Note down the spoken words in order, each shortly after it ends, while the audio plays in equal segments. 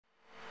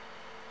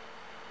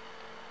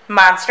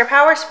Monster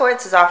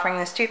Powersports is offering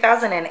this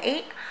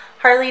 2008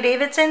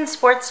 Harley-Davidson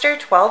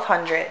Sportster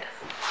 1200.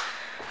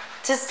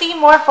 To see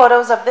more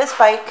photos of this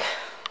bike,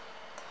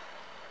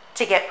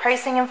 to get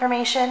pricing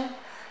information,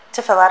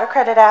 to fill out a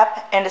credit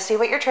app, and to see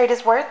what your trade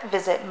is worth,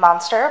 visit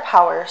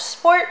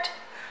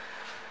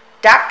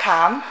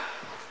monsterpowersport.com.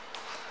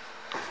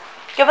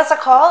 Give us a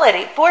call at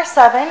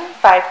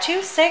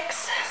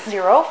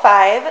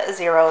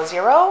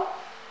 847-526-0500,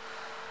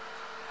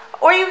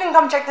 or you can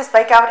come check this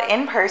bike out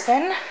in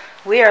person.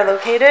 We are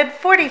located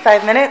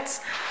 45 minutes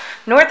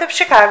north of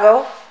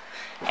Chicago,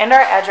 and our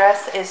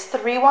address is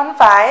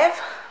 315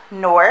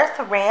 North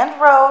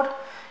Rand Road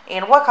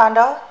in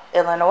Wauconda,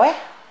 Illinois.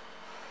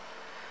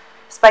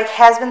 This bike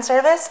has been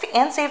serviced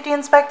and safety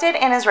inspected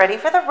and is ready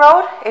for the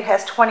road. It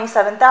has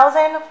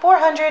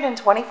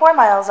 27,424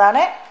 miles on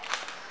it.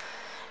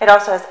 It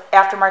also has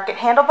aftermarket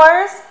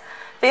handlebars,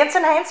 Vance &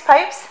 Hines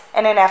pipes,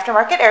 and an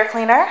aftermarket air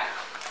cleaner.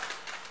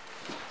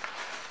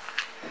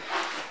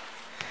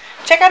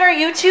 Check out our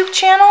YouTube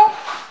channel,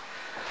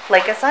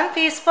 like us on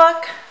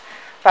Facebook,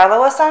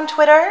 follow us on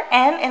Twitter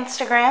and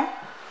Instagram.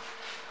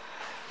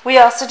 We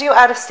also do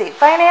out-of-state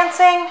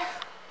financing,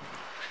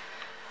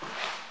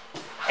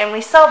 and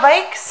we sell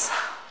bikes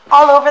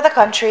all over the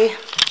country.